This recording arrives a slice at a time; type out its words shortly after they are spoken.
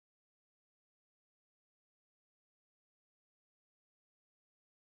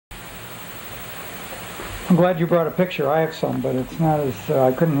I'm glad you brought a picture. I have some, but it's not as,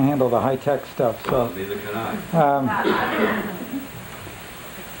 I couldn't handle the high-tech stuff. So. Well, neither can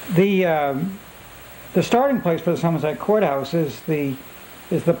I. The starting place for the Somerset Courthouse is the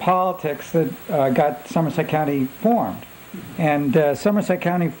politics that got Somerset County formed. And Somerset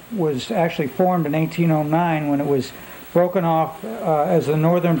County was actually formed in 1809 when it was broken off as the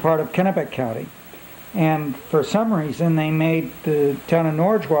northern part of Kennebec County. And for some reason, they made the town of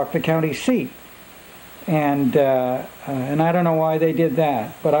Norridgewock the county seat. And I don't know why they did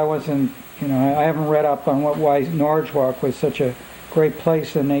that, but I wasn't, I haven't read up on why Norridgewock was such a great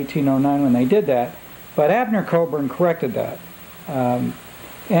place in 1809 when they did that. But Abner Coburn corrected that. So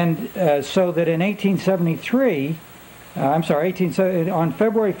that in 1873, on February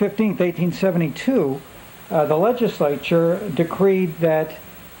 15th, 1872, the legislature decreed that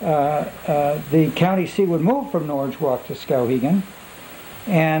the county seat would move from Norridgewock to Skowhegan.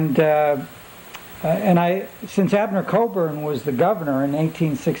 Since Abner Coburn was the governor in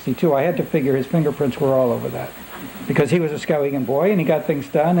 1862, I had to figure his fingerprints were all over that, because he was a Skowhegan boy and he got things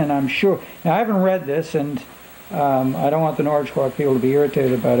done. And I'm sure, now I haven't read this, and I don't want the Norridgewock people to be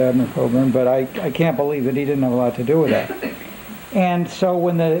irritated about Abner Coburn, but I can't believe that he didn't have a lot to do with that. And so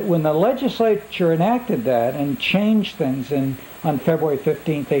when the legislature enacted that and changed things on February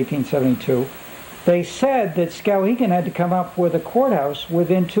 15th, 1872, they said that Skowhegan had to come up with a courthouse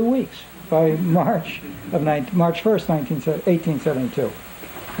within 2 weeks, by March 1st, 1872.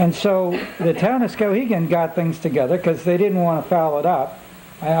 And so the town of Skowhegan got things together because they didn't want to foul it up.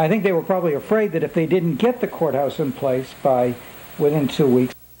 I think they were probably afraid that if they didn't get the courthouse in place within 2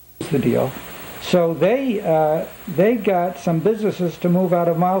 weeks, that was the deal. So they got some businesses to move out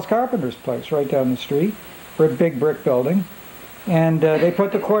of Miles Carpenter's place right down the street for a big brick building, and they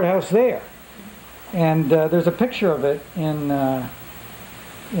put the courthouse there. And there's a picture of it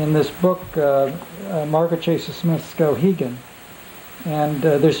in this book, Margaret Chase Smith's Skowhegan. And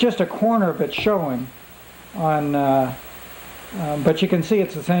there's just a corner of it showing on, but you can see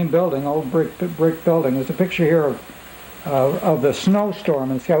it's the same building, old brick building. There's a picture here of the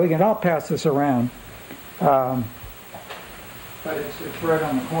snowstorm in Skowhegan. I'll pass this around. But it's right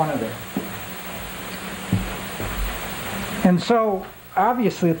on the corner there. And so,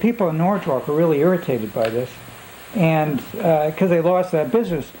 obviously, the people in Norridgewock were really irritated by this, and because they lost that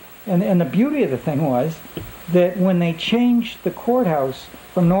business. And the beauty of the thing was that when they changed the courthouse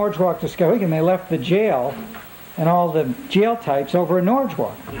from Norridgewock to Skowhegan, they left the jail and all the jail types over in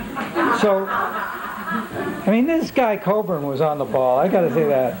Norridgewock. So, I mean, this guy Coburn was on the ball, I gotta say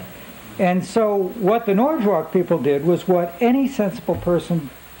that. And so what the Norridgewock people did was what any sensible person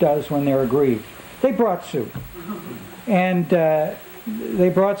does when they're aggrieved. They brought suit. And they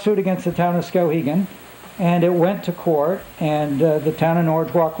brought suit against the town of Skowhegan, and it went to court, and the town of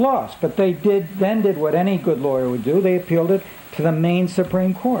Norridgewock lost. But they then did what any good lawyer would do. They appealed it to the Maine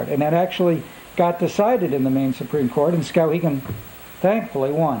Supreme Court, and that actually got decided in the Maine Supreme Court, and Skowhegan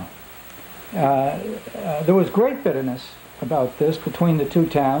thankfully won. There was great bitterness about this between the two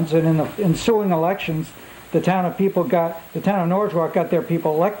towns, and in the ensuing elections, the town of Norridgewock got their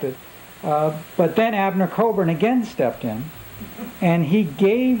people elected. But then Abner Coburn again stepped in, and he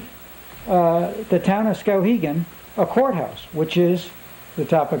gave the town of Skowhegan a courthouse, which is the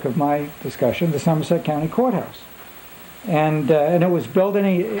topic of my discussion, the Somerset County Courthouse. And it was built in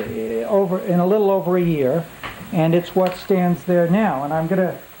a little over a year, and it's what stands there now. And I'm going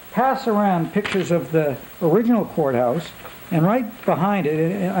to pass around pictures of the original courthouse, and right behind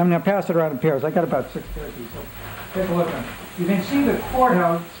it, I'm going to pass it around in pairs. I got about 6 pairs, so take a look at it. You can see the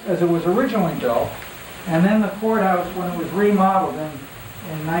courthouse as it was originally built, and then the courthouse when it was remodeled in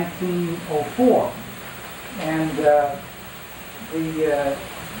 1904. And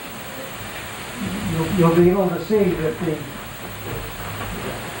you'll be able to see that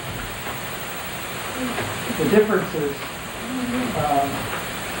the differences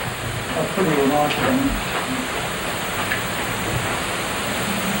are pretty remarkable.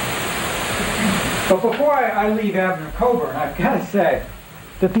 But before I leave Abner Coburn, I've got to say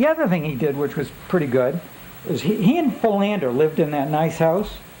that the other thing he did, which was pretty good, was he and Philander lived in that nice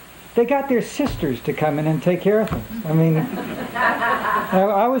house. They got their sisters to come in and take care of things. I mean,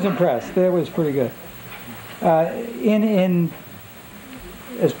 I was impressed. That was pretty good.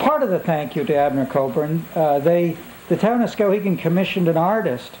 As part of the thank you to Abner Coburn, the town of Skowhegan commissioned an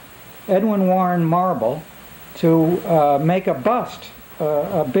artist, Edwin Warren Marble, to make a bust,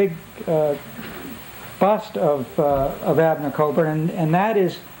 a big bust of Abner Coburn, and that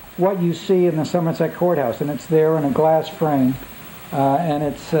is what you see in the Somerset Courthouse, and it's there in a glass frame, and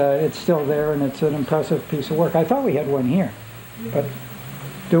it's still there, and it's an impressive piece of work. I thought we had one here, but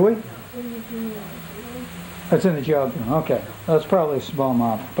do we? That's in the jail. Okay, that's probably a small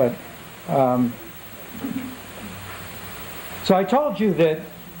model. But so I told you that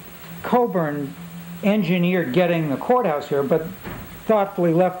Coburn engineered getting the courthouse here, but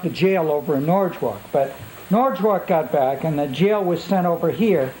thoughtfully left the jail over in Norwalk. But Norwalk got back, and the jail was sent over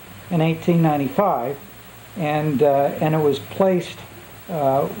here in 1895, and it was placed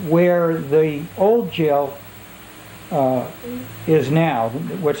where the old jail is now,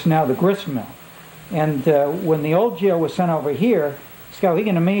 what's now the grist mill. And when the old jail was sent over here,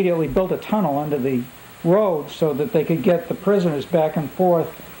 Skowhegan immediately built a tunnel under the road so that they could get the prisoners back and forth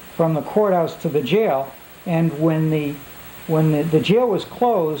from the courthouse to the jail. And when the jail was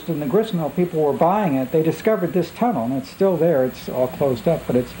closed and the grist mill people were buying it, they discovered this tunnel, and it's still there. It's all closed up,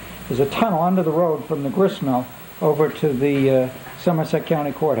 but there's a tunnel under the road from the grist mill over to the Somerset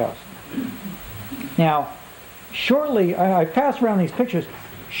County Courthouse. Now, shortly, I passed around these pictures,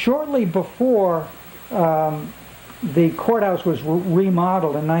 shortly before the courthouse was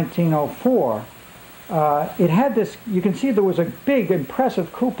remodeled in 1904, it had this, you can see there was a big,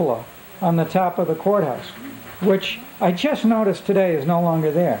 impressive cupola on the top of the courthouse, which I just noticed today is no longer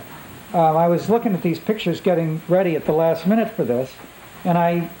there. I was looking at these pictures getting ready at the last minute for this, and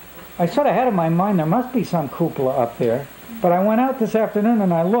I sort of had in my mind there must be some cupola up there, but I went out this afternoon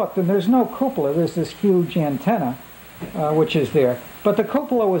and I looked, and there's no cupola. There's this huge antenna, which is there. But the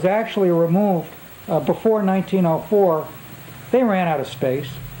cupola was actually removed before 1904. They ran out of space,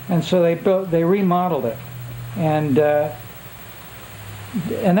 and so they remodeled it, and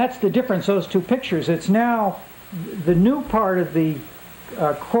that's the difference. Those two pictures. It's now the new part of the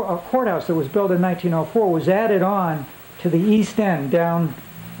courthouse that was built in 1904 was added on to the east end down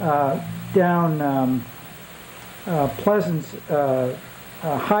Pleasant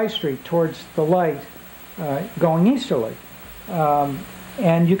High Street towards the light, going easterly.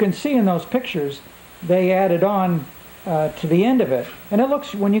 And you can see in those pictures they added on to the end of it. And it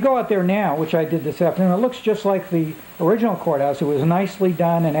looks, when you go out there now, which I did this afternoon, it looks just like the original courthouse. It was nicely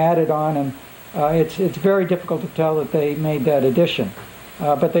done and added on, and it's very difficult to tell that they made that addition.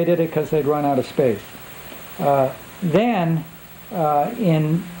 But they did it because they'd run out of space. Then of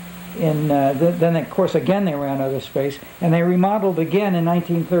course again they ran out of space, and they remodeled again in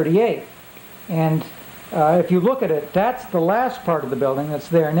 1938. And if you look at it, that's the last part of the building that's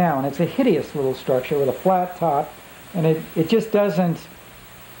there now, and it's a hideous little structure with a flat top, and it just doesn't,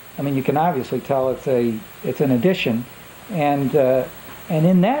 I mean, you can obviously tell it's an addition, and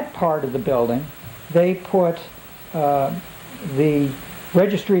in that part of the building they put the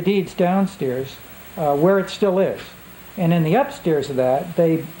registry of deeds downstairs where it still is, and in the upstairs of that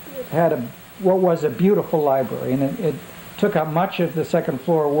they had what was a beautiful library, and it took up much of the second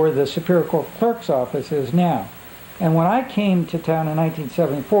floor where the Superior Court Clerk's office is now. And when I came to town in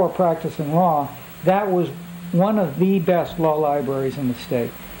 1974 practicing law, that was one of the best law libraries in the state.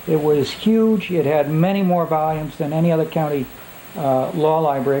 It was huge. It had many more volumes than any other county law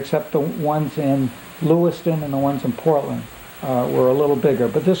library, except the ones in Lewiston and the ones in Portland were a little bigger.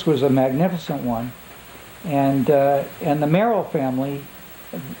 But this was a magnificent one. And the Merrill family,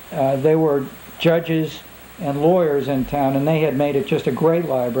 they were judges and lawyers in town, and they had made it just a great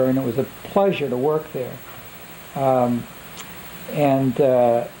library, and it was a pleasure to work there. Of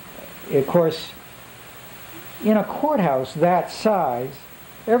course, in a courthouse that size,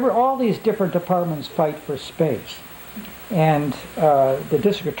 all these different departments fight for space. And the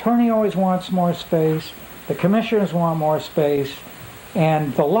district attorney always wants more space, the commissioners want more space,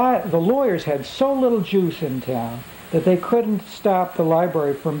 and the lawyers had so little juice in town that they couldn't stop the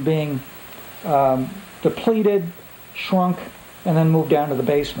library from being depleted, shrunk, and then moved down to the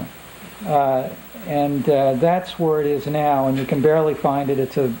basement. That's where it is now, and you can barely find it.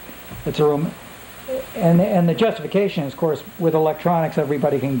 It's a room, and the justification is, of course, with electronics,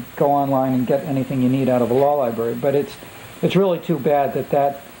 everybody can go online and get anything you need out of a law library. But it's really too bad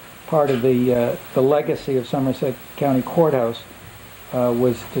that part of the legacy of Somerset County Courthouse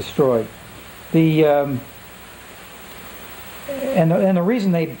was destroyed. And the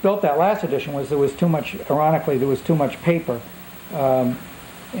reason they built that last edition was there was too much, ironically, there was too much paper. So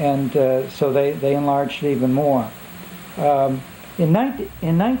they enlarged it even more. In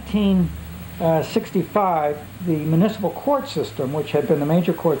 1965, the municipal court system, which had been the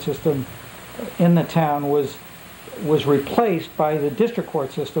major court system in the town, was replaced by the district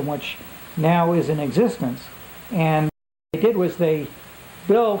court system, which now is in existence. And what they did was they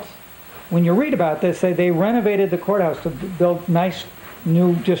built, when you read about this, they renovated the courthouse to build nice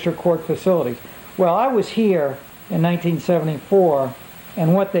new district court facilities. Well, I was here in 1974,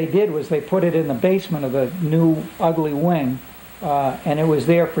 and what they did was they put it in the basement of a new ugly wing, and it was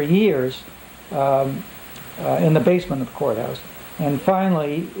there for years. in the basement of the courthouse. And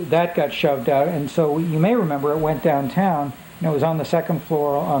finally, that got shoved out, and so you may remember it went downtown, and it was on the second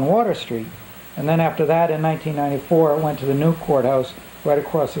floor on Water Street. And then after that, in 1994, it went to the new courthouse right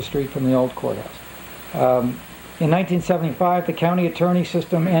across the street from the old courthouse. In 1975, the county attorney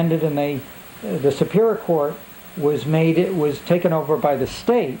system ended, and the Superior Court was taken over by the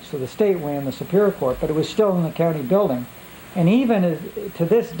state, so the state ran the Superior Court, but it was still in the county building. And even to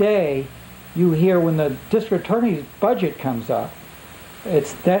this day, you hear when the district attorney's budget comes up,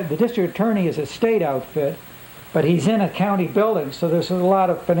 it's that the district attorney is a state outfit, but he's in a county building, so there's a lot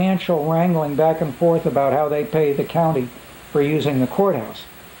of financial wrangling back and forth about how they pay the county for using the courthouse.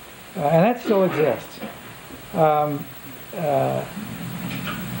 And that still exists.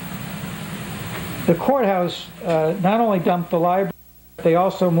 The courthouse not only dumped the library, but they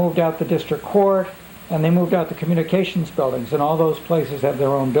also moved out the district court, and they moved out the communications buildings, and all those places have their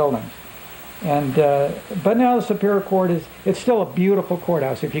own buildings. And but now the Superior Court it's still a beautiful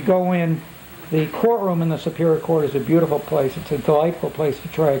courthouse. If you go in, the courtroom in the Superior Court is a beautiful place. It's a delightful place to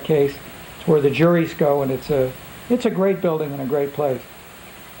try a case. It's where the juries go, and it's a great building and a great place.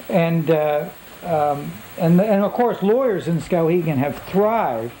 And of course, lawyers in Skowhegan have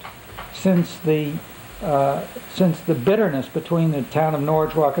thrived since the bitterness between the town of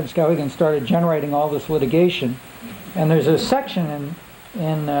Norridgewock and Skowhegan started generating all this litigation. And there's a section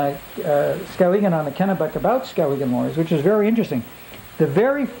in Skowhegan on the Kennebec about Skowhegan lawyers, which is very interesting. The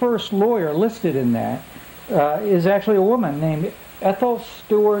very first lawyer listed in that is actually a woman named Ethel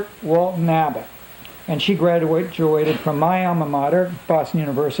Stewart Walton Abbott. And she graduated from my alma mater, Boston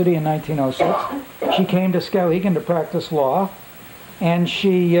University, in 1906. She came to Skowhegan to practice law, and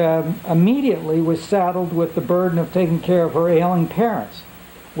she immediately was saddled with the burden of taking care of her ailing parents,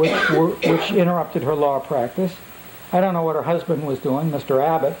 which interrupted her law practice. I don't know what her husband was doing, Mr.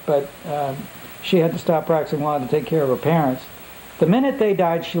 Abbott, but she had to stop practicing law to take care of her parents. The minute they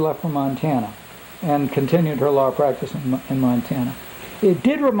died, she left for Montana and continued her law practice in Montana. It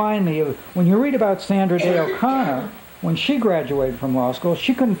did remind me of, when you read about Sandra Day O'Connor, when she graduated from law school,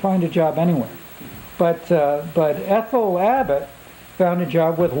 she couldn't find a job anywhere. But Ethel Abbott found a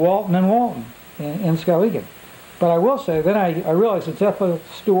job with Walton and Walton in Skowhegan. But I will say, then I realized it's Ethel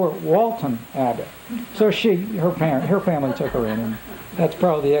Stewart Walton Abbott. So her family took her in, and that's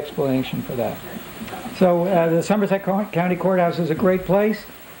probably the explanation for that. So the Somerset County Courthouse is a great place.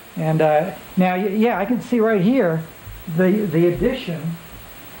 And now, yeah, I can see right here, the addition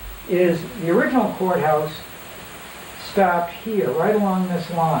is the original courthouse stopped here, right along this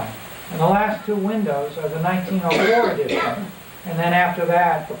line. And the last two windows are the 1904 edition. And then after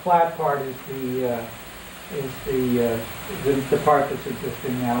that, the flat part is the part that's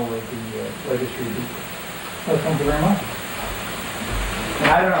existing now with the registry. So thank you very much. And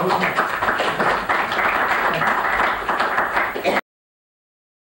I don't know who's next.